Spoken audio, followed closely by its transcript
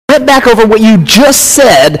went back over what you just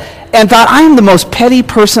said and thought, I am the most petty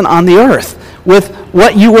person on the earth with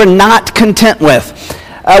what you were not content with.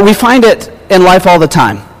 We find it in life all the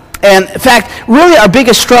time. And in fact, really our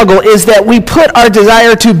biggest struggle is that we put our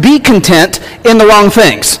desire to be content in the wrong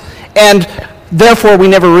things. And therefore, we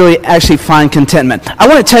never really actually find contentment. I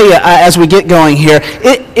want to tell you as we get going here,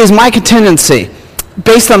 it is my tendency,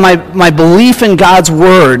 based on my belief in God's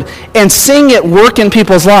Word and seeing it work in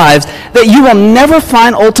people's lives, that you will never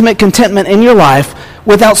find ultimate contentment in your life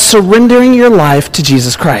without surrendering your life to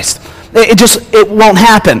Jesus Christ. It won't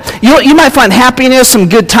happen. You might find happiness, some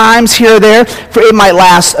good times here or there. It might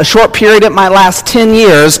last a short period, it might last 10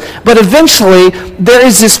 years, but eventually there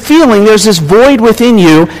is this feeling, there's this void within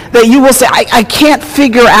you that you will say, I can't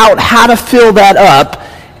figure out how to fill that up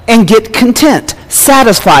and get content,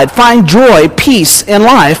 satisfied, find joy, peace in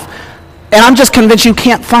life. And I'm just convinced you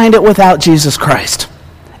can't find it without Jesus Christ.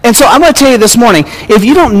 And so I'm going to tell you this morning, if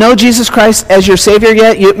you don't know Jesus Christ as your Savior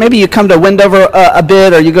yet, maybe you come to Wendover a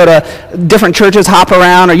bit, or you go to different churches, hop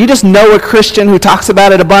around, or you just know a Christian who talks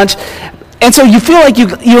about it a bunch. And so you feel like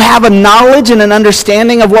you have a knowledge and an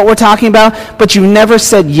understanding of what we're talking about, but you never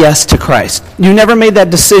said yes to Christ. You never made that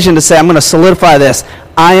decision to say, I'm going to solidify this.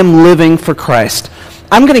 I am living for Christ.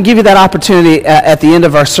 I'm going to give you that opportunity at the end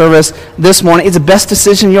of our service this morning. It's the best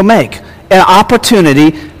decision you'll make. An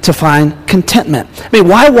opportunity to find contentment. I mean,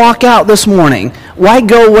 why walk out this morning? Why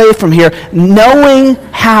go away from here knowing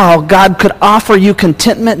how God could offer you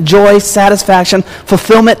contentment, joy, satisfaction,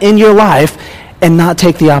 fulfillment in your life and not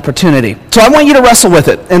take the opportunity? So I want you to wrestle with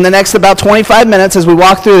it. In the next about 25 minutes as we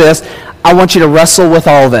walk through this, I want you to wrestle with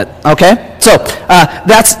all of it, okay? So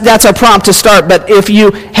that's our prompt to start, but if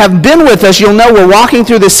you have been with us, you'll know we're walking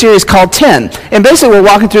through this series called 10. And basically we're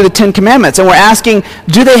walking through the 10 Commandments, and we're asking,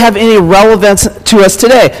 do they have any relevance to us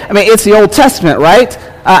today? I mean, it's the Old Testament, right?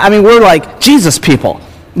 We're like Jesus people.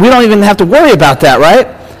 We don't even have to worry about that, right?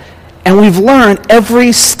 And we've learned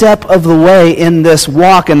every step of the way in this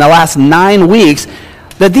walk in the last 9 weeks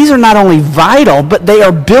that these are not only vital, but they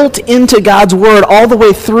are built into God's Word all the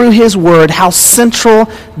way through His Word, how central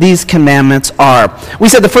these commandments are. We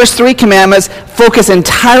said the first 3 commandments focus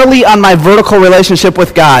entirely on my vertical relationship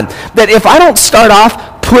with God. That if I don't start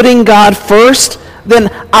off putting God first,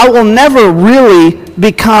 then I will never really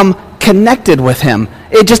become connected with Him.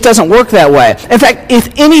 It just doesn't work that way. In fact,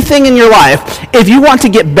 if anything in your life, if you want to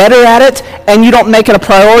get better at it and you don't make it a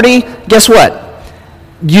priority, guess what?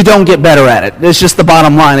 You don't get better at it. It's just the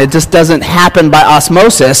bottom line. It just doesn't happen by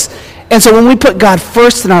osmosis. And so when we put God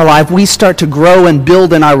first in our life, we start to grow and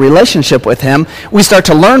build in our relationship with Him. We start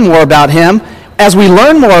to learn more about Him. As we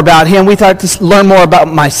learn more about Him, we start to learn more about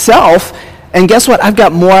myself. And guess what? I've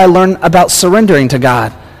got more I learn about surrendering to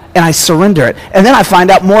God. And I surrender it. And then I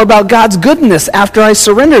find out more about God's goodness after I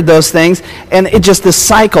surrendered those things. And it's just this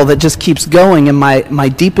cycle that just keeps going in my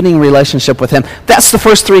deepening relationship with Him. That's the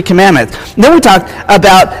first 3 commandments. And then we talked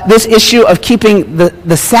about this issue of keeping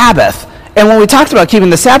the Sabbath. And when we talked about keeping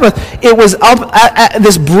the Sabbath, it was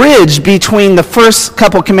this bridge between the first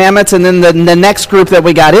couple commandments and then the next group that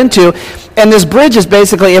we got into. And this bridge is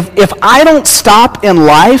basically, if I don't stop in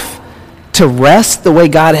life to rest the way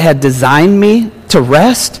God had designed me to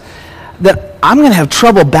rest, that I'm going to have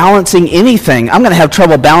trouble balancing anything. I'm going to have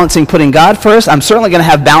trouble balancing putting God first. I'm certainly going to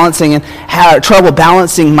have trouble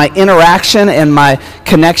balancing my interaction and my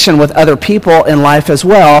connection with other people in life as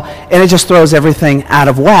well, and it just throws everything out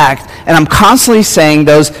of whack. And I'm constantly saying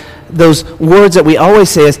those words that we always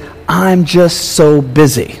say is, I'm just so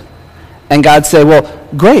busy. And God said, well,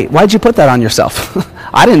 great, why'd you put that on yourself?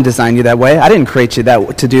 I didn't design you that way. I didn't create you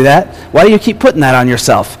to do that. Why do you keep putting that on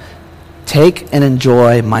yourself? Take and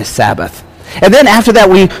enjoy my Sabbath. And then after that,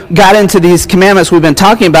 we got into these commandments we've been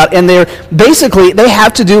talking about, and they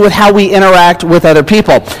have to do with how we interact with other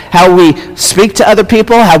people, how we speak to other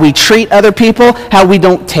people, how we treat other people, how we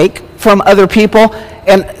don't take from other people.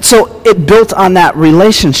 And so it built on that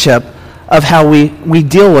relationship of how we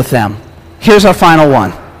deal with them. Here's our final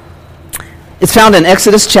one. It's found in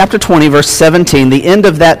Exodus chapter 20, verse 17, the end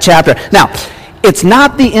of that chapter. Now, it's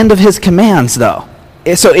not the end of His commands, though.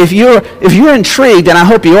 So if you're intrigued, and I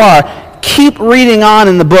hope you are, keep reading on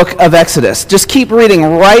in the book of Exodus. Just keep reading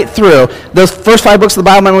right through. Those first 5 books of the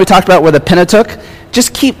Bible, remember we talked about, were the Pentateuch?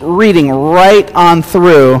 Just keep reading right on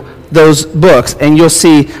through those books, and you'll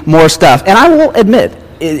see more stuff. And I will admit,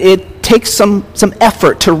 it takes some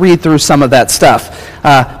effort to read through some of that stuff.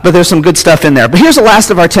 But there's some good stuff in there. But here's the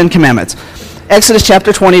last of our 10 commandments. Exodus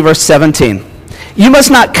chapter 20, verse 17. You must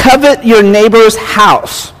not covet your neighbor's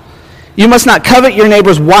house. You must not covet your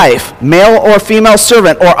neighbor's wife, male or female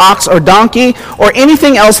servant, or ox or donkey, or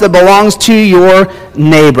anything else that belongs to your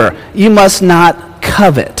neighbor. You must not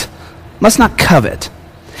covet. must not covet.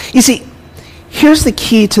 You see, here's the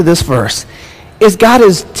key to this verse, is God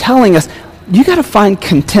is telling us, you got to find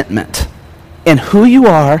contentment in who you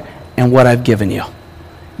are and what I've given you.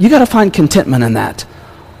 You got to find contentment in that,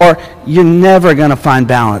 or you're never going to find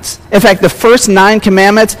balance. In fact, the first 9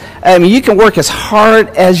 commandments, you can work as hard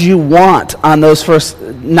as you want on those first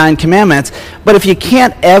 9 commandments, but if you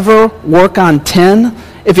can't ever work on 10,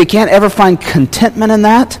 if you can't ever find contentment in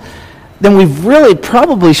that, then we've really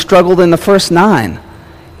probably struggled in the first 9.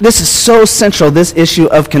 This is so central, this issue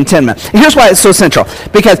of contentment. And here's why it's so central.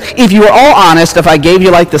 Because if you were all honest, if I gave you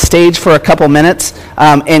like the stage for a couple minutes,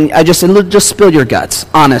 and I just said, look, just spill your guts,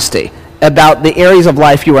 honesty, about the areas of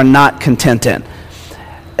life you are not content in,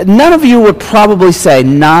 none of you would probably say,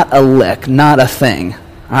 not a lick, not a thing. All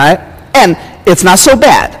right? And it's not so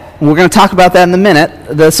bad. We're going to talk about that in a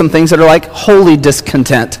minute. There's some things that are like holy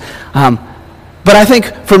discontent. But I think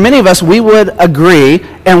for many of us, we would agree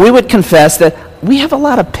and we would confess that we have a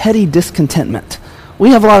lot of petty discontentment. We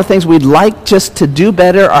have a lot of things we'd like just to do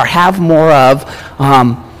better or have more of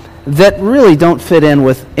that really don't fit in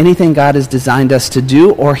with anything God has designed us to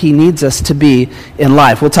do or he needs us to be in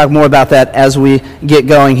life. We'll talk more about that as we get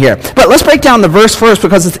going here. But let's break down the verse first,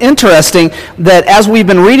 because it's interesting that as we've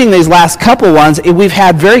been reading these last couple ones, we've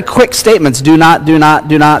had very quick statements, do not, do not,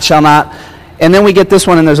 do not, shall not. And then we get this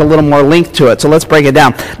one and there's a little more length to it. So let's break it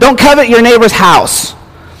down. Don't covet your neighbor's house.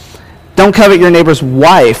 Don't covet your neighbor's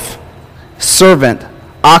wife, servant,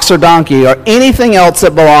 ox or donkey, or anything else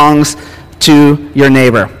that belongs to your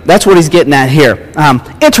neighbor. That's what he's getting at here.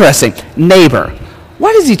 Interesting. Neighbor.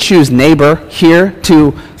 Why does he choose neighbor here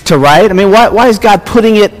to write? I mean, why is God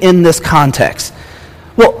putting it in this context?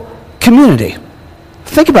 Well, community.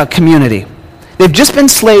 Think about community. They've just been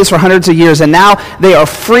slaves for hundreds of years, and now they are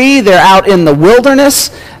free. They're out in the wilderness.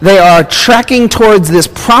 They are trekking towards this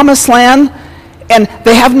promised land. And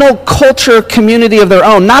they have no culture community of their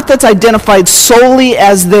own, not that's identified solely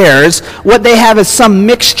as theirs. What they have is some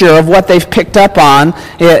mixture of what they've picked up on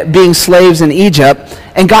being slaves in Egypt.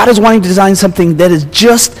 And God is wanting to design something that is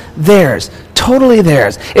just theirs, totally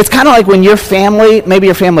theirs. It's kind of like when your family, maybe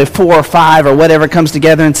your family of 4 or 5 or whatever, comes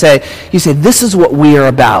together and you say, this is what we are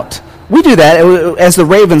about. We do that as the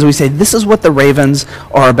Ravens. We say, this is what the Ravens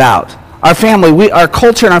are about. Our family, our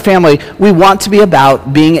culture and our family, we want to be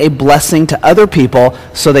about being a blessing to other people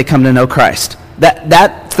so they come to know Christ.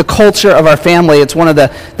 That's the culture of our family. It's one of the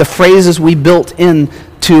phrases we built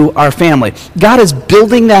into our family. God is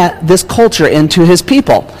building this culture into his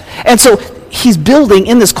people. And so he's building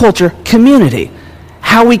in this culture community.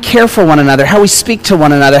 How we care for one another, how we speak to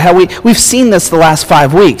one another, how we've seen this the last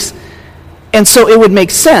 5 weeks. And so it would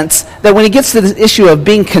make sense that when he gets to this issue of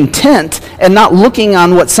being content and not looking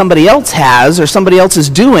on what somebody else has or somebody else is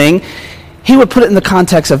doing, he would put it in the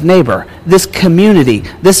context of neighbor, this community,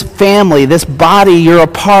 this family, this body you're a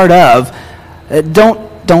part of.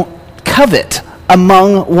 Don't covet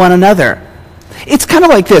among one another. It's kind of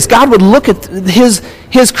like this. God would look at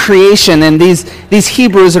his creation and these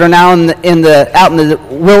Hebrews that are now out in the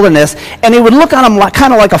wilderness, and he would look on them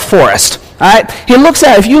kind of like a forest. All right? He looks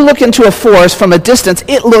at, if you look into a forest from a distance,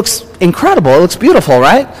 it looks incredible. It looks beautiful,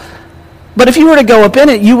 right? But if you were to go up in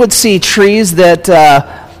it, you would see trees that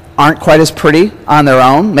aren't quite as pretty on their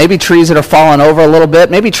own. Maybe trees that are fallen over a little bit.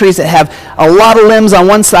 Maybe trees that have a lot of limbs on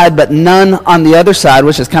one side but none on the other side,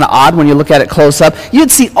 which is kind of odd when you look at it close up.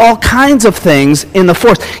 You'd see all kinds of things in the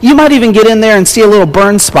forest. You might even get in there and see a little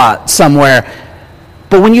burn spot somewhere.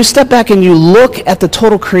 But when you step back and you look at the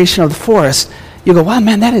total creation of the forest, you go, wow,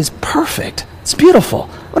 man, that is perfect. It's beautiful.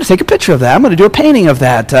 I'm going to take a picture of that. I'm going to do a painting of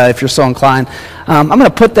that if you're so inclined. I'm going to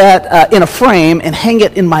put that in a frame and hang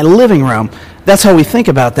it in my living room. That's how we think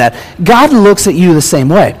about that. God looks at you the same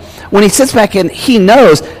way. When he sits back and he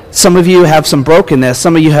knows some of you have some brokenness,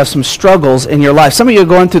 some of you have some struggles in your life. Some of you are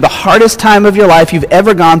going through the hardest time of your life you've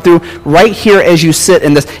ever gone through right here as you sit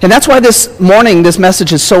in this. And that's why this morning this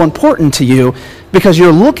message is so important to you, because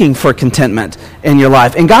you're looking for contentment in your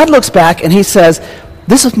life. And God looks back and he says,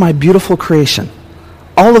 this is my beautiful creation.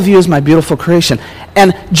 All of you is my beautiful creation.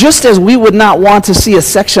 And just as we would not want to see a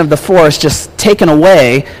section of the forest just taken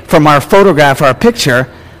away from our photograph or our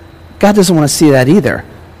picture, God doesn't want to see that either.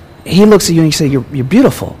 He looks at you and he says, you're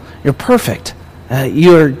beautiful. You're perfect.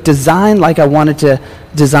 You're designed like I wanted to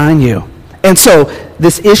design you. And so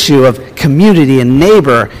this issue of community and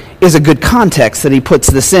neighbor is a good context that he puts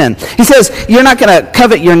this in. He says, you're not going to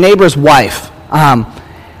covet your neighbor's wife.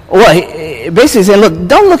 Well, he basically saying, look,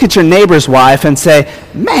 don't look at your neighbor's wife and say,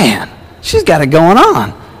 man, she's got it going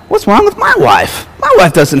on. What's wrong with my wife? My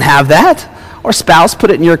wife doesn't have that. Or spouse,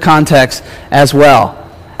 put it in your context as well.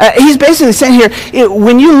 He's basically saying here,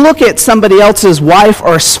 when you look at somebody else's wife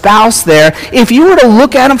or spouse there, if you were to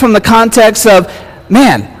look at them from the context of,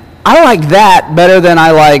 man, I like that better than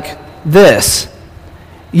I like this,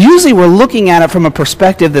 usually we're looking at it from a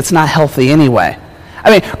perspective that's not healthy anyway. I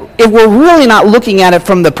mean, if we're really not looking at it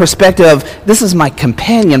from the perspective of, this is my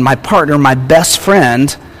companion, my partner, my best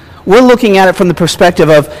friend, we're looking at it from the perspective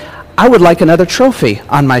of, I would like another trophy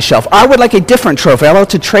on my shelf. I would like a different trophy. I'd like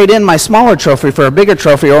to trade in my smaller trophy for a bigger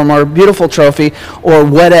trophy or a more beautiful trophy or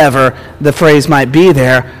whatever the phrase might be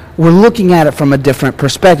there. We're looking at it from a different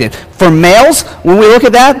perspective. For males, when we look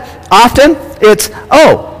at that, often it's,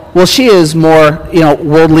 oh, well, she is more,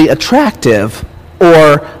 worldly attractive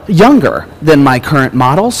or younger than my current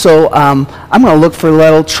model, so I'm going to look for a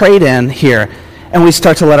little trade-in here. And we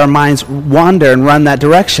start to let our minds wander and run that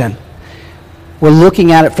direction. We're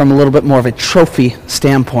looking at it from a little bit more of a trophy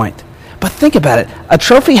standpoint. But think about it. A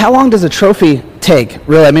trophy, how long does a trophy take,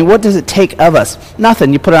 really? I mean, what does it take of us?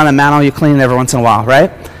 Nothing. You put it on a mantle, you clean it every once in a while,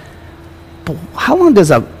 right? But how long does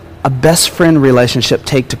a best friend relationship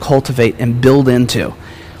take to cultivate and build into?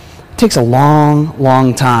 It takes a long,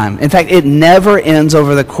 long time. In fact, it never ends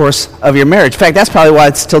over the course of your marriage. In fact, that's probably why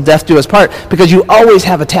it's till death do us part, because you always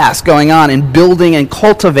have a task going on in building and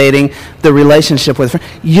cultivating the relationship with a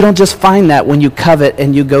friend. You don't just find that when you covet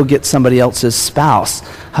and you go get somebody else's spouse,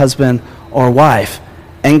 husband or wife.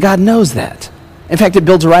 And God knows that. In fact, it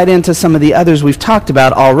builds right into some of the others we've talked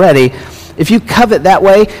about already. If you covet that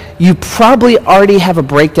way, you probably already have a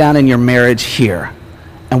breakdown in your marriage here.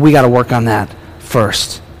 And we got to work on that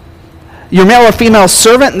first. Your male or female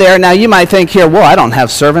servant there, now you might think here, well, I don't have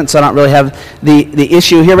servants, so I don't really have the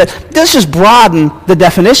issue here, but let's just broaden the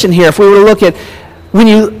definition here. If we were to look at,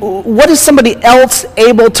 what is somebody else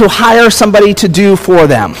able to hire somebody to do for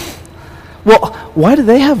them? Well, why do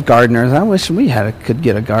they have gardeners? I wish we could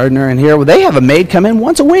get a gardener in here. Well, they have a maid come in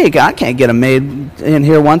once a week. I can't get a maid in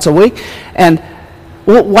here once a week. And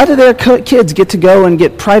well, why do their kids get to go and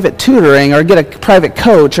get private tutoring or get a private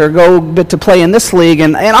coach or go to play in this league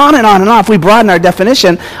and on and on and on? If we broaden our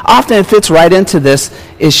definition, often it fits right into this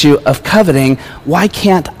issue of coveting. Why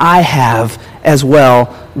can't I have as well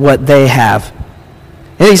what they have?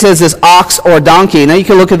 And he says this ox or donkey. Now you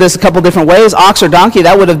can look at this a couple different ways. Ox or donkey,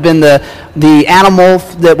 that would have been the animal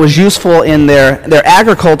that was useful in their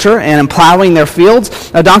agriculture and in plowing their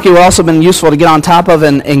fields. A donkey would also have been useful to get on top of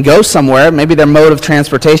and go somewhere, maybe their mode of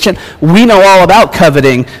transportation. We know all about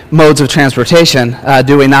coveting modes of transportation,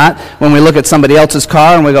 do we not? When we look at somebody else's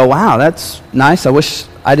car and we go, wow, that's nice. I wish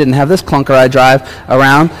I didn't have this clunker I drive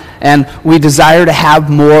around. And we desire to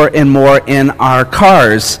have more and more in our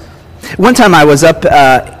cars. One time I was up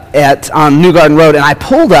on New Garden Road, and I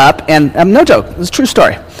pulled up, and no joke, it's a true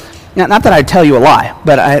story. Now, not that I'd tell you a lie,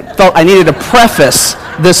 but I felt I needed to preface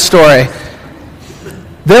this story.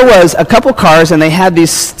 There was a couple cars, and they had these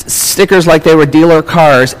stickers like they were dealer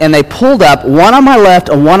cars, and they pulled up, one on my left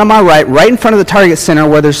and one on my right in front of the Target Center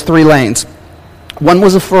where there's 3 lanes. One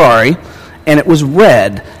was a Ferrari, and it was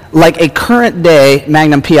red, like a current-day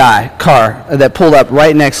Magnum PI car that pulled up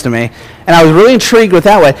right next to me. And I was really intrigued with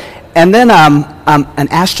that way. And then an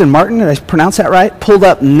Aston Martin, did I pronounce that right, pulled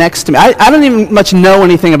up next to me. I don't even much know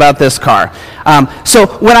anything about this car. So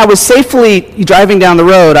when I was safely driving down the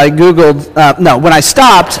road, I Googled, when I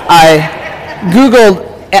stopped, I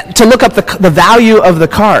Googled to look up the value of the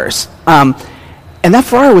cars. And that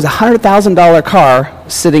Ferrari was a $100,000 car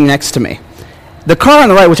sitting next to me. The car on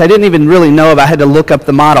the right, which I didn't even really know about, I had to look up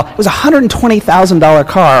the model, it was a $120,000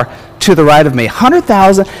 car to the right of me.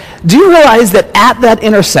 $100,000. Do you realize that at that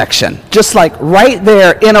intersection, just like right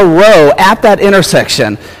there in a row at that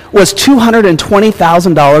intersection, was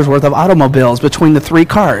 $220,000 worth of automobiles between the 3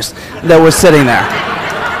 cars that were sitting there?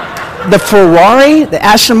 The Ferrari, the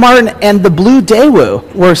Aston Martin, and the blue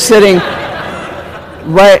Daewoo were sitting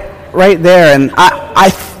right there. And I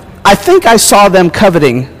think I saw them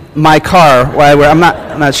coveting my car while I'm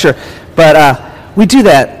not sure. But we do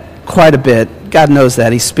that quite a bit. God knows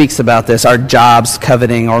that. He speaks about this, our jobs,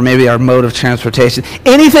 coveting, or maybe our mode of transportation.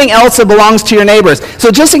 Anything else that belongs to your neighbors. So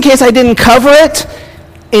just in case I didn't cover it,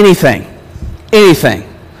 anything.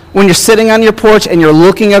 When you're sitting on your porch and you're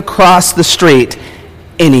looking across the street,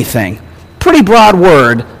 anything. Pretty broad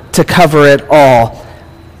word to cover it all.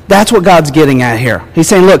 That's what God's getting at here. He's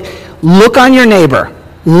saying, look on your neighbor.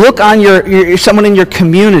 Look on your someone in your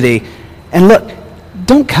community, and look,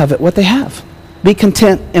 don't covet what they have. Be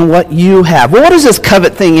content in what you have. Well, what is this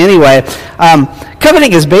covet thing anyway?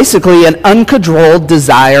 Coveting is basically an uncontrolled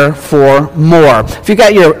desire for more. If you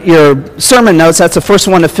got your sermon notes, that's the first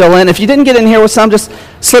one to fill in. If you didn't get in here with some, just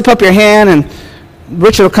slip up your hand, and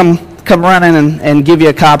Richard will come come running and give you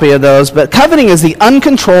a copy of those. But coveting is the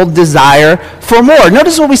uncontrolled desire for more.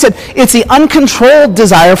 Notice what we said. It's the uncontrolled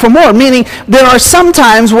desire for more, meaning there are some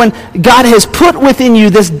times when God has put within you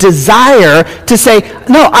this desire to say,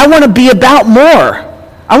 no, I want to be about more.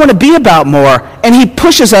 I want to be about more. And he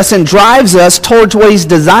pushes us and drives us towards what he's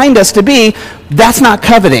designed us to be. That's not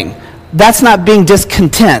coveting. That's not being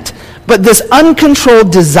discontent. But this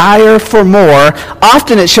uncontrolled desire for more,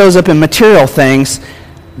 often it shows up in material things.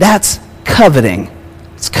 That's coveting.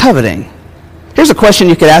 It's coveting. Here's a question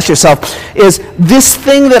you could ask yourself. Is this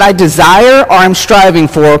thing that I desire or I'm striving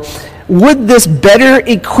for, would this better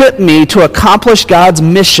equip me to accomplish God's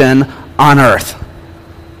mission on earth?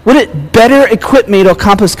 Would it better equip me to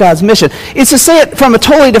accomplish God's mission? It's to say it from a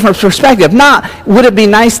totally different perspective. Not, would it be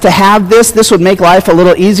nice to have this would make life a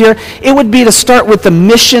little easier. It would be to start with the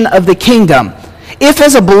mission of the kingdom. If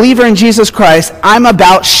as a believer in Jesus Christ, I'm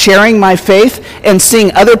about sharing my faith and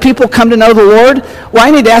seeing other people come to know the Lord, well,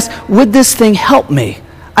 I need to ask, would this thing help me?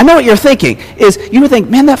 I know what you're thinking, is you would think,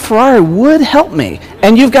 man, that Ferrari would help me.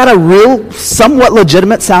 And you've got a real, somewhat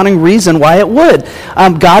legitimate sounding reason why it would.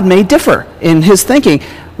 God may differ in his thinking.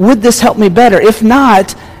 Would this help me better? If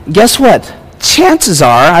not, guess what? Chances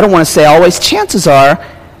are, I don't want to say always, chances are,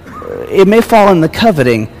 it may fall in the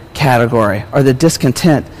coveting category or the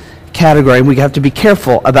discontent category. And we have to be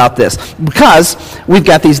careful about this because we've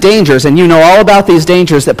got these dangers, and you know all about these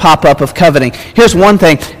dangers that pop up of coveting. Here's one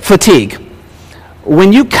thing, fatigue.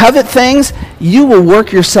 When you covet things, you will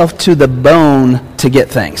work yourself to the bone to get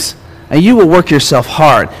things. And you will work yourself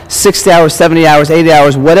hard. 60 hours, 70 hours, 80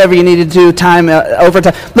 hours, whatever you need to do, time,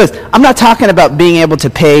 overtime. Listen, I'm not talking about being able to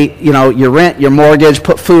pay, your rent, your mortgage,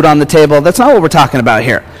 put food on the table. That's not what we're talking about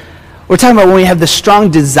here. We're talking about when we have this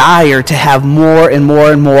strong desire to have more and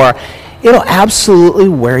more and more. It'll absolutely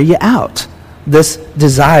wear you out. This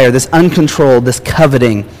desire, this uncontrolled, this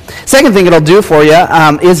coveting. Second thing it'll do for you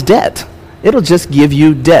is debt. It'll just give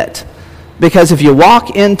you debt. Because if you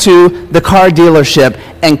walk into the car dealership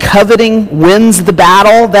and coveting wins the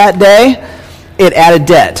battle that day, it added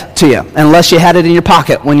debt to you. Unless you had it in your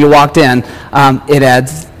pocket when you walked in, it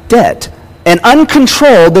adds debt. And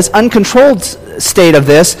this uncontrolled state of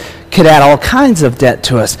this could add all kinds of debt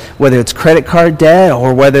to us, whether it's credit card debt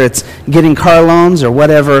or whether it's getting car loans or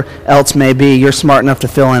whatever else may be. You're smart enough to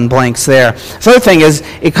fill in blanks there. The other thing is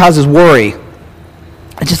it causes worry.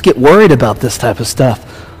 I just get worried about this type of stuff.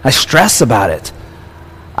 I stress about it.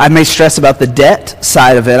 I may stress about the debt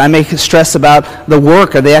side of it. I may stress about the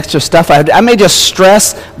work or the extra stuff I have. I may just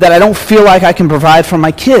stress that I don't feel like I can provide for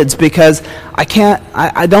my kids because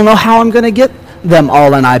I don't know how I'm going to get them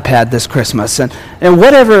all an iPad this Christmas. And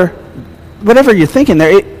whatever you're thinking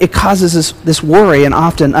there, it causes this worry, and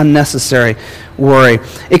often unnecessary worry.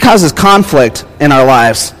 It causes conflict in our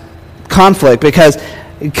lives. Conflict, because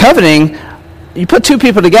coveting, you put two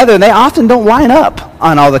people together, and they often don't line up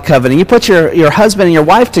on all the coveting. You put your husband and your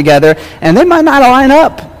wife together, and they might not line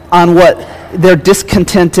up on what they're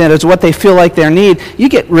discontent in, is what they feel like they need. You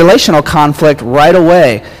get relational conflict right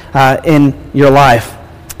away in your life.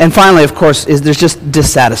 And finally, of course, there's just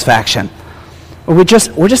dissatisfaction. We're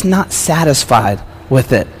just not satisfied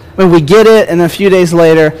with it. We get it, and a few days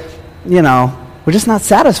later, we're just not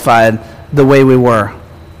satisfied the way we were.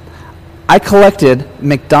 I collected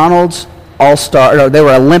McDonald's All-Star, they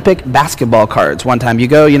were Olympic basketball cards one time. You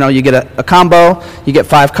go, you get a combo, you get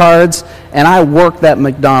 5 cards, and I worked that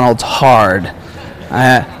McDonald's hard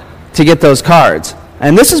to get those cards.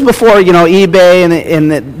 And this is before, eBay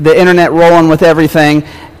and the internet rolling with everything.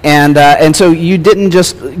 And so you didn't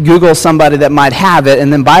just Google somebody that might have it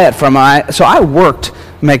and then buy it from them. So I worked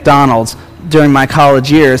McDonald's during my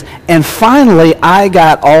college years, and finally I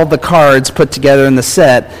got all the cards put together in the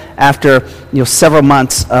set after several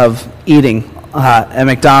months of eating at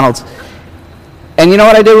McDonald's. And you know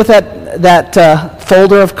what I did with that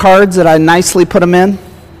folder of cards that I nicely put them in?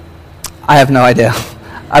 I have no idea.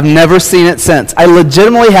 I've never seen it since. I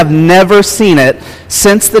legitimately have never seen it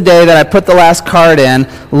since the day that I put the last card in,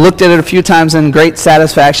 looked at it a few times in great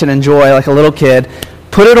satisfaction and joy like a little kid,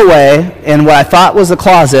 put it away in what I thought was the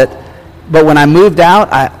closet, but when I moved out,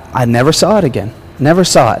 I never saw it again. Never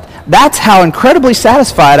saw it. That's how incredibly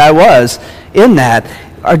satisfied I was in that,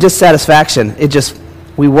 our dissatisfaction.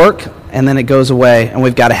 We work and then it goes away and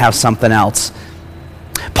we've got to have something else.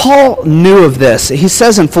 Paul knew of this. He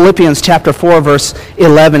says in Philippians chapter 4, verse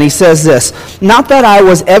 11, he says this, "Not that I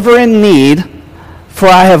was ever in need, for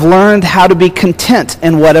I have learned how to be content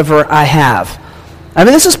in whatever I have." I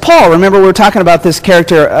mean, this is Paul. Remember, we were talking about this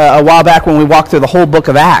character a while back when we walked through the whole book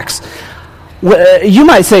of Acts. You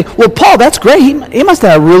might say, well, Paul, that's great. He must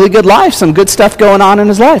have a really good life, some good stuff going on in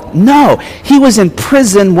his life. No, he was in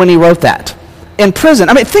prison when he wrote that. In prison.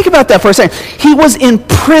 I mean, think about that for a second. He was in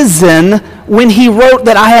prison when he wrote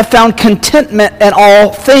that I have found contentment in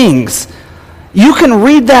all things. You can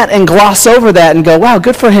read that and gloss over that and go, wow,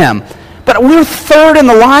 good for him. But we're third in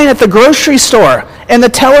the line at the grocery store, and the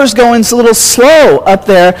teller's going a little slow up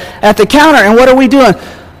there at the counter, and what are we doing?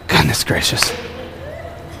 Goodness gracious.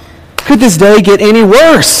 Could this day get any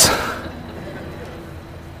worse?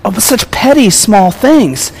 Oh, such petty, small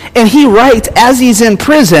things. And he writes as he's in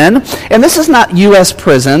prison, and this is not U.S.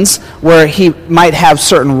 prisons where he might have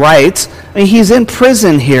certain rights. I mean, he's in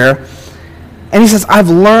prison here, and he says, I've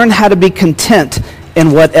learned how to be content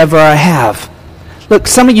in whatever I have. Look,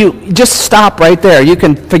 some of you, just stop right there. You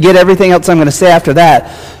can forget everything else I'm going to say after that.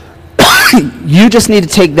 You just need to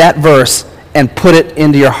take that verse and put it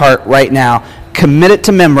into your heart right now. Commit it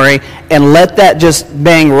to memory and let that just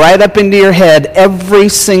bang right up into your head every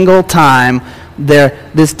single time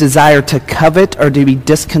this desire to covet or to be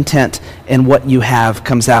discontent in what you have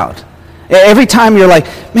comes out. Every time you're like,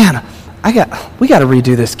 man, we got to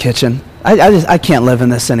redo this kitchen. I can't live in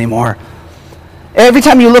this anymore. Every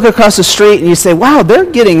time you look across the street and you say, wow, they're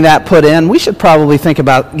getting that put in. We should probably think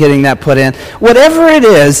about getting that put in. Whatever it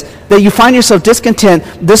is that you find yourself discontent,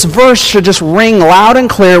 this verse should just ring loud and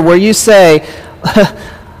clear where you say,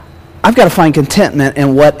 I've got to find contentment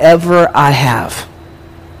in whatever I have.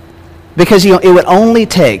 Because it would only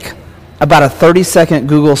take about a 30-second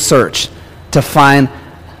Google search to find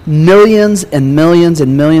millions and millions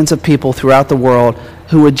and millions of people throughout the world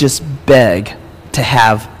who would just beg to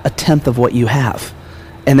have a tenth of what you have.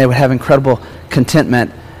 And they would have incredible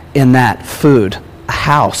contentment in that. Food, a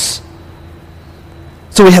house.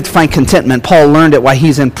 So we have to find contentment. Paul learned it while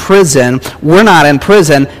he's in prison. We're not in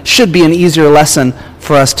prison. Should be an easier lesson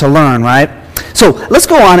for us to learn, right? So let's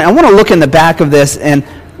go on. I want to look in the back of this, and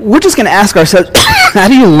we're just going to ask ourselves, how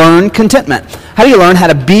do you learn contentment? How do you learn how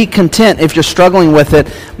to be content if you're struggling with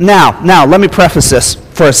it? Now, let me preface this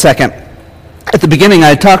for a second. At the beginning,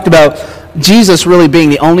 I talked about Jesus really being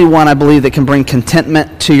the only one, I believe, that can bring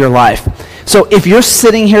contentment to your life. So if you're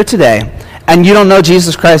sitting here today and you don't know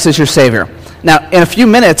Jesus Christ as your Savior, now in a few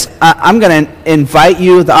minutes, I'm going to invite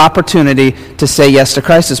you the opportunity to say yes to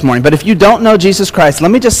Christ this morning. But if you don't know Jesus Christ,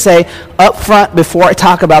 let me just say up front before I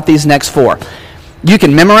talk about these next four. You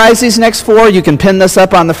can memorize these next four. You can pin this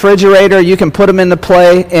up on the refrigerator. You can put them into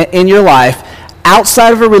play in your life.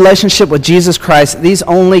 Outside of a relationship with Jesus Christ, these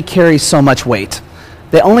only carry so much weight.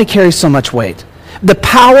 They only carry so much weight. The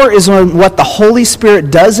power is in what the Holy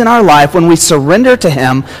Spirit does in our life when we surrender to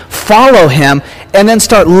Him, follow Him, and then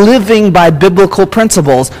start living by biblical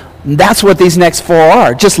principles. That's what these next four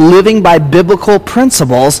are, just living by biblical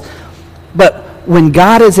principles. But when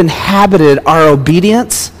God has inhabited our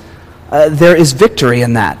obedience, there is victory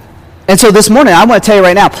in that. And so this morning, I want to tell you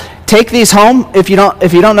right now, take these home. If you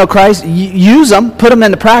don't know Christ, use them, put them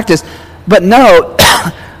into practice. But know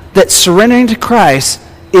that surrendering to Christ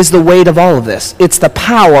is the weight of all of this. It's the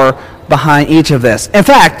power behind each of this. In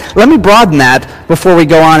fact, let me broaden that before we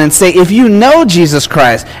go on and say, if you know Jesus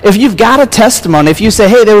Christ, if you've got a testimony, if you say,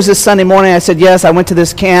 hey, there was this Sunday morning, I said, yes, I went to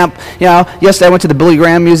this camp, yesterday I went to the Billy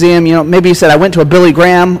Graham Museum, maybe you said, I went to a Billy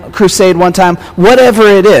Graham crusade one time, whatever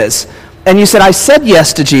it is, and you said, I said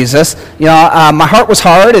yes to Jesus, my heart was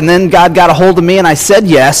hard, and then God got a hold of me, and I said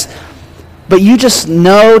yes. But you just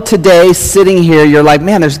know today, sitting here, you're like,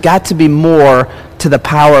 man, there's got to be more to the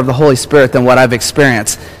power of the Holy Spirit than what I've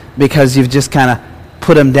experienced, because you've just kind of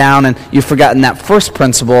put Him down and you've forgotten that first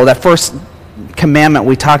principle, that first commandment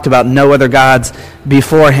we talked about, no other gods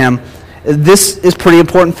before Him. This is pretty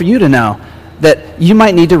important for you to know, that you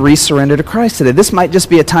might need to resurrender to Christ today. This might just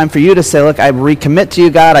be a time for you to say, look, I recommit to you,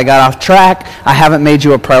 God. I got off track. I haven't made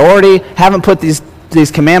you a priority. Haven't put these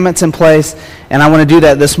commandments in place, and I want to do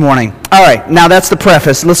that this morning. All right, now that's the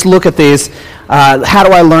preface. Let's look at these. How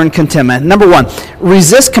do I learn contentment? Number one,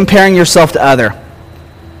 resist comparing yourself to other.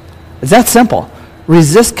 It's that simple.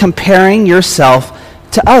 Resist comparing yourself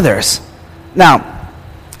to others. Now,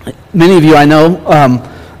 many of you I know,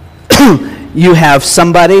 you have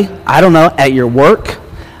somebody, I don't know, at your work,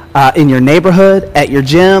 in your neighborhood, at your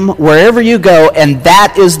gym, wherever you go, and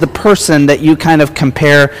that is the person that you kind of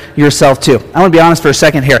compare yourself to. I want to be honest for a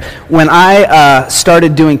second here. When I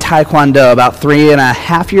started doing Taekwondo about 3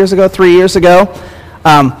 years ago,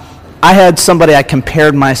 I had somebody I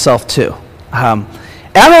compared myself to. And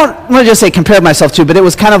I don't want to just say compared myself to, but it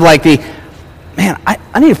was kind of like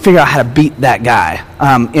I need to figure out how to beat that guy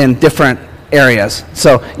in different areas.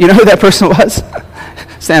 So, you know who that person was?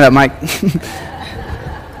 Stand up, Mike.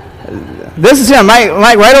 This is him, Mike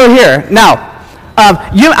right over here. Now,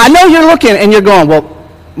 I know you're looking and you're going,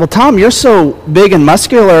 well, Tom, you're so big and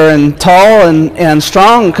muscular and tall and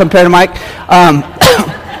strong compared to Mike.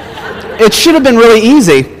 It should have been really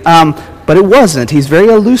easy, but it wasn't. He's very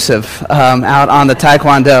elusive out on the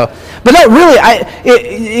Taekwondo. But no, really,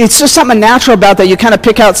 it's just something natural about that. You kind of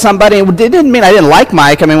pick out somebody. And it didn't mean I didn't like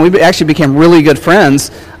Mike. I mean, we actually became really good friends.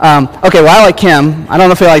 Okay, well, I like him. I don't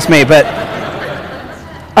know if he likes me, but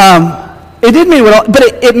it did mean, but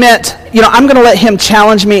it meant, I'm going to let him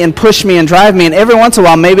challenge me and push me and drive me. And every once in a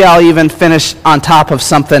while, maybe I'll even finish on top of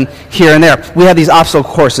something here and there. We had these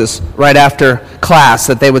obstacle courses right after class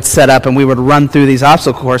that they would set up, and we would run through these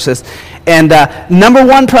obstacle courses. And number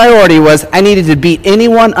one priority was I needed to beat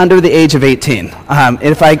anyone under the age of 18.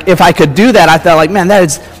 If I could do that, I felt like, man,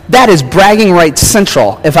 that is bragging rights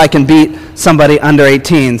central if I can beat somebody under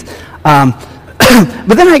 18s.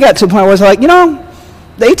 But then I got to a point where I was like,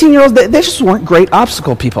 the 18-year-olds, they just weren't great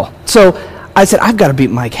obstacle people. So I said, I've got to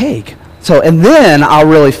beat Mike Hague. And then I'll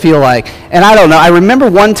really feel like, and I don't know, I remember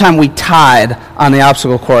one time we tied on the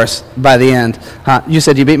obstacle course by the end. You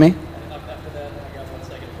said you beat me?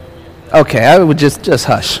 Okay, I would just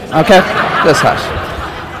hush, okay? Just hush.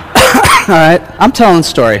 All right, I'm telling the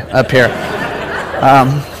story up here.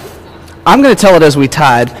 I'm going to tell it as we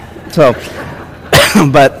tied.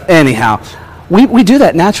 But anyhow, we do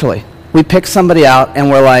that naturally. We pick somebody out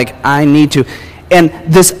and we're like, I need to. And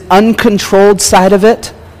this uncontrolled side of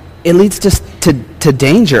it, it leads just to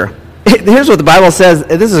danger. Here's what the Bible says.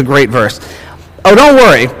 This is a great verse. Oh, don't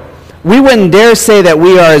worry. We wouldn't dare say that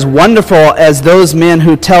we are as wonderful as those men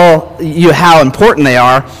who tell you how important they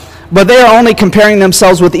are, but they are only comparing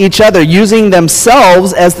themselves with each other, using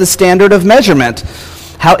themselves as the standard of measurement.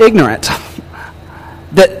 How ignorant.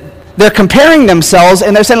 That they're comparing themselves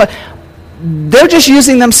and they're saying, like, they're just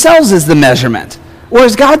using themselves as the measurement.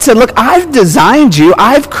 Whereas God said, look, I've designed you.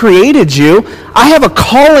 I've created you. I have a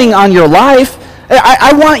calling on your life.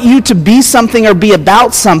 I want you to be something or be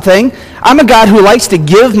about something. I'm a God who likes to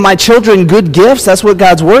give my children good gifts. That's what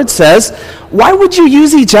God's word says. Why would you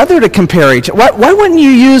use each other to compare each other? Why wouldn't you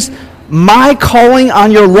use my calling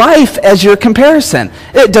on your life as your comparison?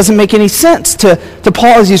 It doesn't make any sense to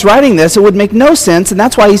Paul as he's writing this. It would make no sense, and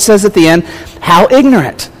that's why he says at the end, how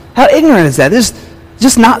ignorant. How ignorant is that? It's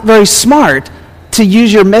just not very smart to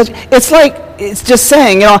use your measure. It's just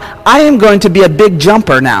saying, I am going to be a big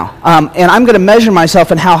jumper now, and I'm going to measure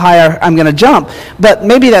myself and how high I'm going to jump. But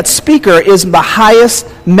maybe that speaker is the highest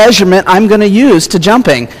measurement I'm going to use to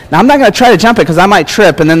jumping. Now, I'm not going to try to jump it because I might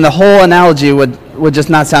trip, and then the whole analogy would just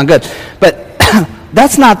not sound good. But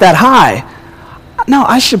that's not that high. No,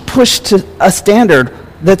 I should push to a standard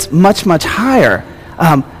that's much, much higher.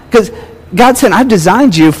 Because God said, I've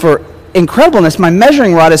designed you for incredibleness. My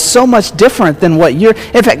measuring rod is so much different than what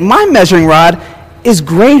in fact, my measuring rod is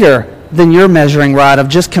greater than your measuring rod of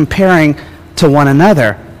just comparing to one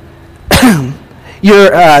another.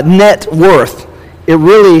 Your net worth, it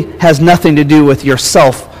really has nothing to do with your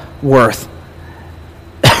self-worth.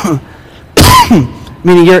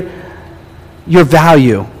 Meaning your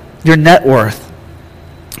value, your net worth.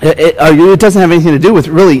 It doesn't have anything to do with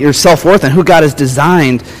really your self-worth and who God has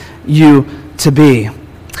designed you to be.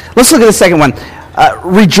 Let's look at the second one.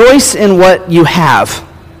 Rejoice in what you have.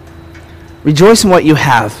 Rejoice in what you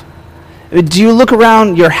have. Do you look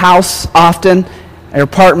around your house often, your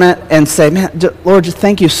apartment, and say, man, Lord, just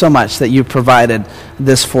thank you so much that you provided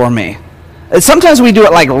this for me? Sometimes we do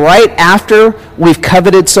it like right after we've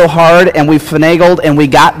coveted so hard and we've finagled and we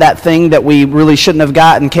got that thing that we really shouldn't have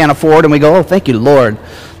got and can't afford, and we go, oh, thank you, Lord,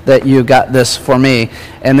 that you got this for me.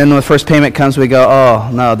 And then when the first payment comes, we go,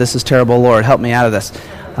 oh, no, this is terrible, Lord, help me out of this.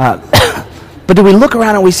 But do we look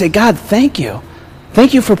around and we say, God, thank you.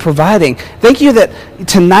 Thank you for providing. Thank you that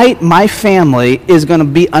tonight my family is going to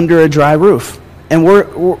be under a dry roof. And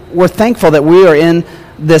we're thankful that we are in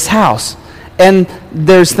this house. And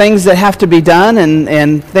there's things that have to be done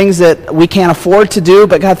and things that we can't afford to do,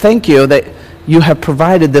 but God, thank you that you have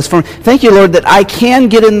provided this for me. Thank you, Lord, that I can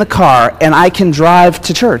get in the car and I can drive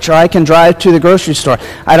to church or I can drive to the grocery store.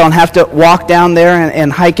 I don't have to walk down there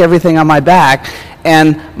and hike everything on my back.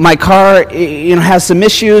 And my car, has some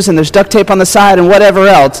issues and there's duct tape on the side and whatever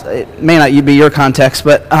else. It may not be your context,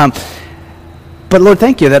 but Lord,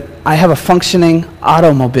 thank you that I have a functioning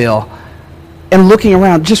automobile. And looking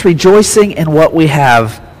around, just rejoicing in what we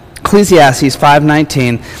have. Ecclesiastes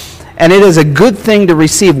 5:19. And it is a good thing to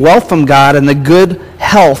receive wealth from God and the good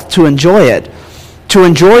health to enjoy it. To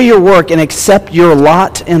enjoy your work and accept your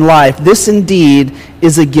lot in life. This indeed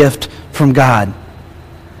is a gift from God.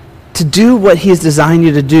 To do what he's designed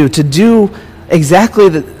you to do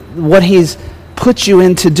exactly what he's put you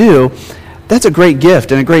in to do, That's a great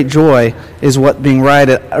gift and a great joy is what being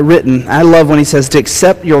written. I love when he says to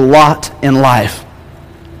accept your lot in life.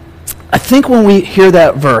 I think when we hear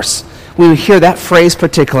that verse, when we hear that phrase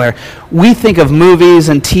particular, we think of movies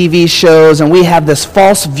and TV shows, and we have this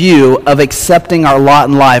false view of accepting our lot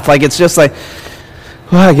in life. Like it's just like,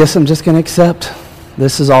 well, I guess I'm just going to accept.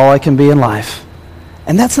 This is all I can be in life.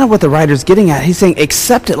 And that's not what the writer's getting at. He's saying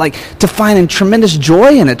accept it, like to find tremendous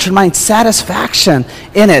joy in it, to find satisfaction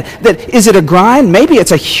in it. That is it a grind? Maybe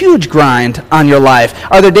it's a huge grind on your life.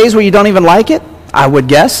 Are there days where you don't even like it? I would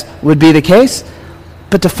guess would be the case.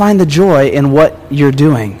 But to find the joy in what you're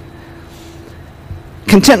doing.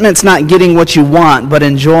 Contentment's not getting what you want, but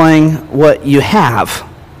enjoying what you have.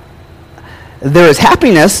 There is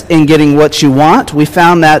happiness in getting what you want. We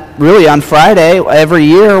found that really on Friday every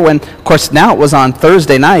year when, of course, now it was on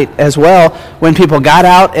Thursday night as well, when people got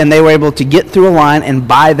out and they were able to get through a line and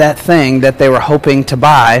buy that thing that they were hoping to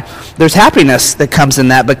buy. There's happiness that comes in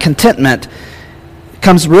that, but contentment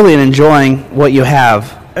comes really in enjoying what you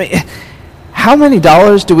have. I mean, how many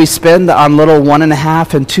dollars do we spend on little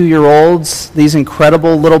 1.5 and 2-year-olds? These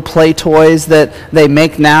incredible little play toys that they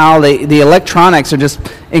make now. The electronics are just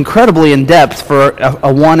incredibly in depth for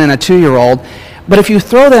a 1 and a 2-year-old. But if you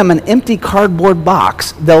throw them an empty cardboard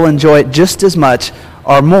box, they'll enjoy it just as much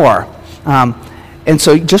or more. And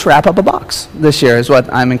so just wrap up a box this year is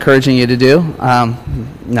what I'm encouraging you to do.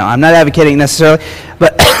 No, I'm not advocating necessarily,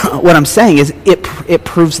 but what I'm saying is it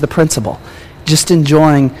proves the principle. Just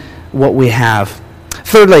enjoying what we have.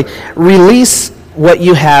 Thirdly, release what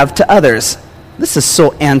you have to others. This is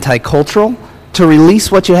so anti-cultural, to release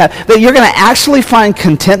what you have. That you're going to actually find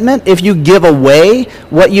contentment if you give away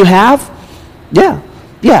what you have? Yeah.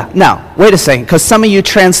 Now, wait a second, because some of you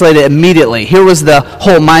translate it immediately. Here was the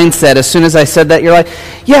whole mindset. As soon as I said that, you're like,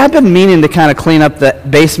 yeah, I've been meaning to kind of clean up the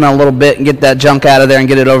basement a little bit and get that junk out of there and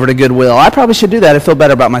get it over to Goodwill. I probably should do that. I feel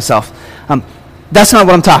better about myself. That's not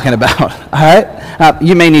what I'm talking about, all right?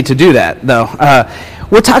 You may need to do that, though.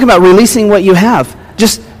 We're talking about releasing what you have.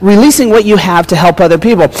 Just releasing what you have to help other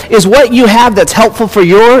people. Is what you have that's helpful for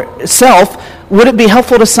yourself, would it be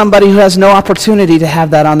helpful to somebody who has no opportunity to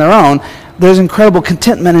have that on their own? There's incredible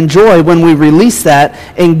contentment and joy when we release that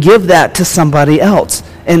and give that to somebody else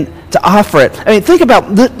and to offer it. I mean, think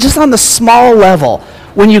about just on the small level.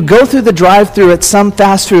 When you go through the drive-thru at some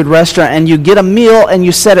fast food restaurant and you get a meal and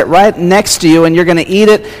you set it right next to you and you're going to eat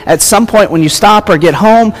it at some point when you stop or get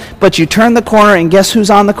home, but you turn the corner and guess who's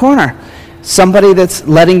on the corner? Somebody that's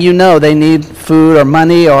letting you know they need food or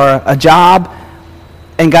money or a job,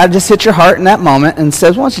 and God just hits your heart in that moment and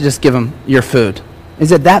says, why don't you just give them your food?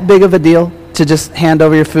 Is it that big of a deal to just hand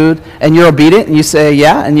over your food? And you're obedient and you say,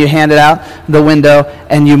 yeah, and you hand it out the window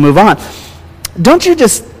and you move on. Don't you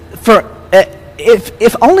just,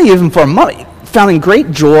 if only even for a moment, finding great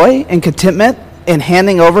joy and contentment in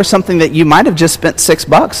handing over something that you might have just spent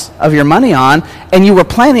 $6 of your money on, and you were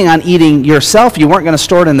planning on eating yourself. You weren't going to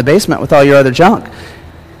store it in the basement with all your other junk.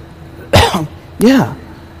 Yeah.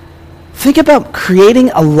 Think about creating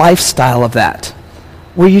a lifestyle of that,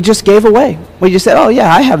 where you just gave away, where you said, oh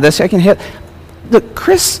yeah, I have this, I can hit. Look,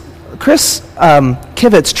 Chris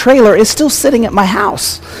Kivett's trailer is still sitting at my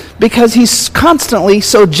house because he's constantly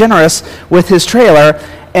so generous with his trailer,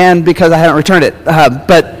 and because I haven't returned it.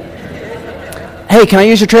 But hey, can I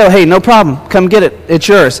use your trailer? Hey, no problem. Come get it. It's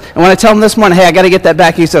yours. And when I tell him this morning, hey, I got to get that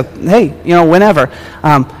back, he said, hey, whenever.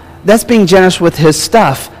 That's being generous with his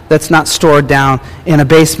stuff that's not stored down in a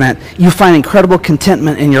basement. You find incredible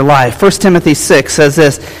contentment in your life. 1 Timothy 6 says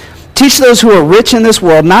this, teach those who are rich in this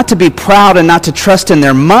world not to be proud and not to trust in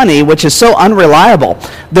their money, which is so unreliable.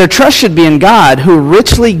 Their trust should be in God, who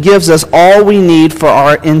richly gives us all we need for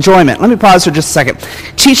our enjoyment. Let me pause for just a second.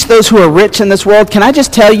 Teach those who are rich in this world. Can I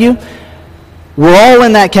just tell you, we're all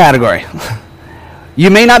in that category. You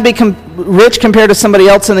may not be rich compared to somebody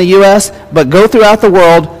else in the U.S., but go throughout the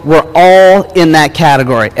world, we're all in that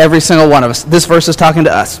category, every single one of us. This verse is talking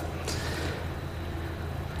to us.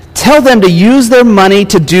 Tell them to use their money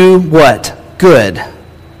to do what? Good.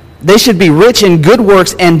 They should be rich in good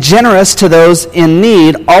works and generous to those in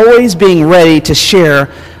need, always being ready to share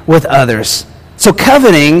with others. So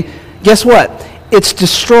coveting, guess what? It's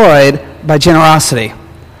destroyed by generosity.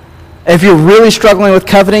 If you're really struggling with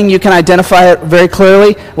coveting, you can identify it very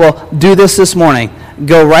clearly. Well, do this morning.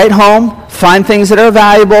 Go right home, find things that are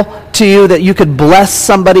valuable to you that you could bless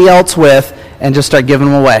somebody else with, and just start giving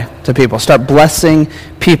them away to people. Start blessing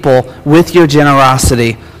people with your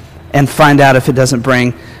generosity and find out if it doesn't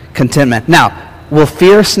bring contentment. Now, will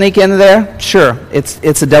fear sneak into there? Sure. It's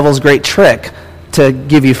the devil's great trick to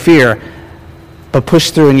give you fear. But push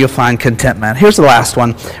through and you'll find contentment. Here's the last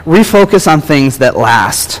one. Refocus on things that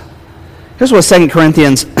last. Here's what 2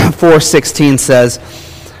 Corinthians 4:16 says.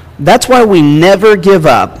 That's why we never give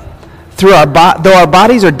up. Though our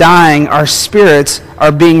bodies are dying, our spirits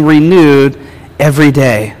are being renewed every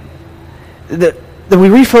day. That we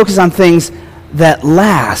refocus on things that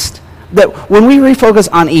last. That when we refocus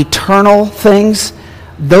on eternal things,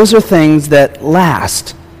 those are things that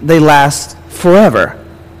last. They last forever.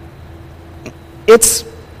 It's,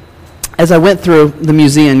 as I went through the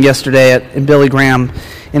museum yesterday in Billy Graham,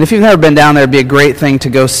 and if you've never been down there, it'd be a great thing to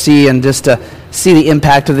go see and just to see the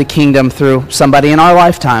impact of the kingdom through somebody in our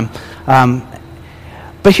lifetime.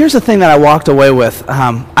 But here's the thing that I walked away with.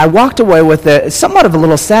 I walked away with somewhat of a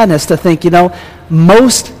little sadness to think,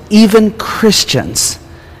 most even Christians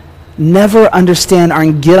never understand or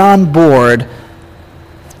get on board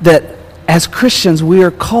that as Christians we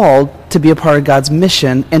are called to be a part of God's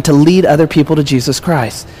mission and to lead other people to Jesus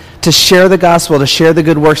Christ, to share the gospel, to share the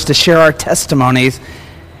good works, to share our testimonies.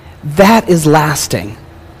 That is lasting.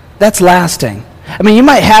 That's lasting. I mean, you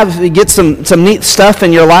might get some neat stuff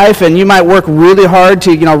in your life, and you might work really hard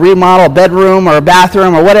to remodel a bedroom or a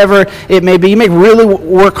bathroom or whatever it may be. You may really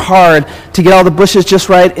work hard to get all the bushes just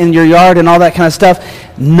right in your yard and all that kind of stuff.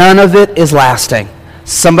 None of it is lasting.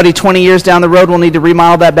 Somebody 20 years down the road will need to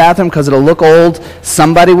remodel that bathroom because it'll look old.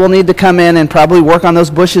 Somebody will need to come in and probably work on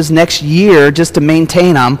those bushes next year just to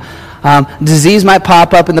maintain them. Disease might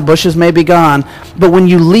pop up and the bushes may be gone. But when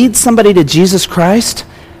you lead somebody to Jesus Christ,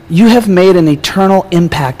 you have made an eternal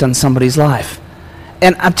impact on somebody's life.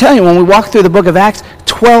 And I'm telling you, when we walk through the book of Acts,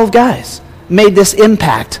 12 guys made this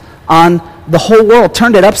impact on the whole world,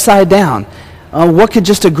 turned it upside down. What could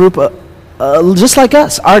just a group just like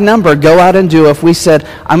us, our number, go out and do if we said,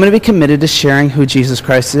 I'm going to be committed to sharing who Jesus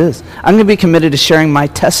Christ is. I'm going to be committed to sharing my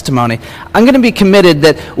testimony. I'm going to be committed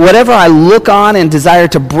that whatever I look on and desire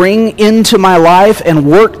to bring into my life and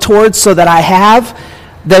work towards so that I have,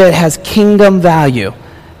 that it has kingdom value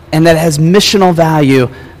and that it has missional value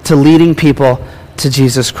to leading people to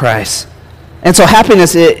Jesus Christ. And so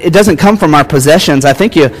happiness, it doesn't come from our possessions. I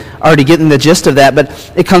think you're already getting the gist of that,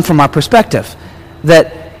 but it comes from our perspective.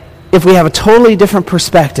 That if we have a totally different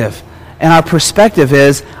perspective, and our perspective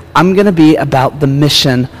is, I'm going to be about the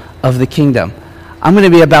mission of the kingdom. I'm going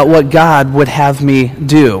to be about what God would have me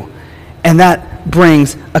do. And that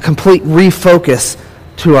brings a complete refocus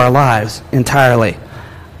to our lives entirely.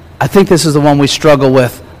 I think this is the one we struggle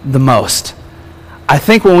with the most. I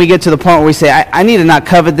think when we get to the point where we say, I need to not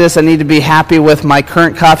covet this, I need to be happy with my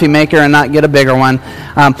current coffee maker and not get a bigger one.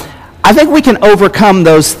 I think we can overcome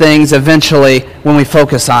those things eventually when we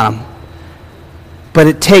focus on them. But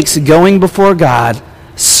it takes going before God,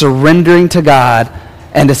 surrendering to God,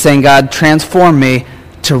 and to saying, God, transform me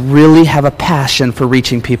to really have a passion for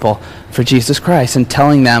reaching people for Jesus Christ and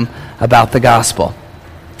telling them about the gospel.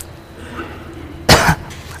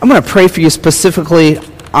 I'm going to pray for you specifically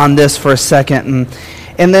on this for a second,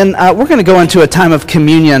 and then we're going to go into a time of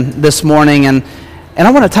communion this morning, and I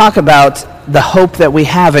want to talk about the hope that we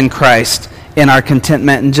have in Christ in our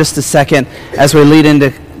contentment in just a second as we lead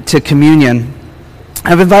into communion.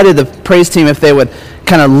 I've invited the praise team if they would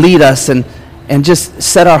kind of lead us and just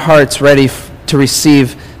set our hearts ready to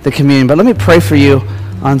receive the communion. But let me pray for you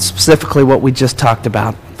on specifically what we just talked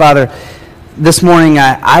about. Father, this morning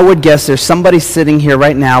I would guess there's somebody sitting here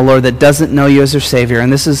right now, Lord, that doesn't know you as their Savior.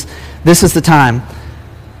 And this is the time.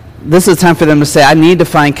 This is the time for them to say, I need to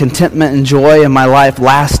find contentment and joy in my life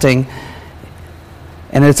lasting.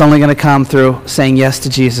 And it's only going to come through saying yes to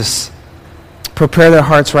Jesus. Prepare their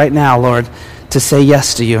hearts right now, Lord, to say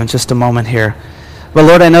yes to you in just a moment here. But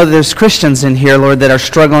Lord, I know that there's Christians in here, Lord, that are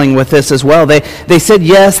struggling with this as well. They said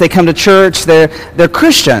yes, they come to church, they're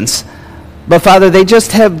Christians. But Father, they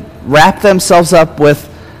just have wrapped themselves up with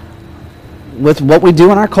what we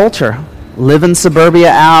do in our culture. Living suburbia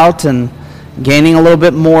out and gaining a little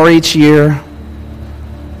bit more each year.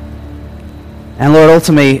 And Lord,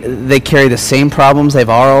 ultimately, they carry the same problems they've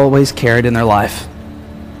always carried in their life.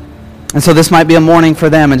 And so this might be a morning for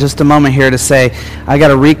them in just a moment here to say, I got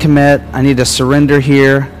to recommit. I need to surrender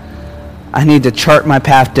here. I need to chart my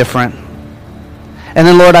path different. And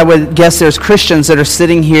then, Lord, I would guess there's Christians that are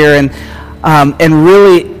sitting here and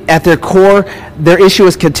really at their core, their issue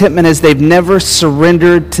with contentment is they've never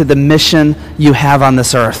surrendered to the mission you have on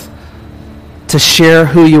this earth. To share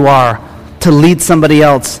who you are, to lead somebody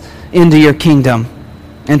else into your kingdom,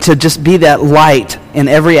 and to just be that light in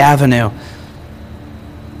every avenue.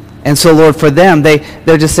 And so, Lord, for them,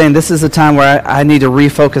 they're just saying, this is the time where I need to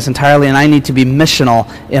refocus entirely, and I need to be missional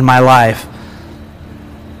in my life.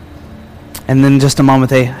 And then in just a moment,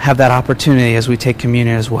 they have that opportunity as we take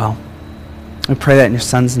communion as well. We pray that in your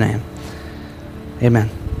Son's name. Amen.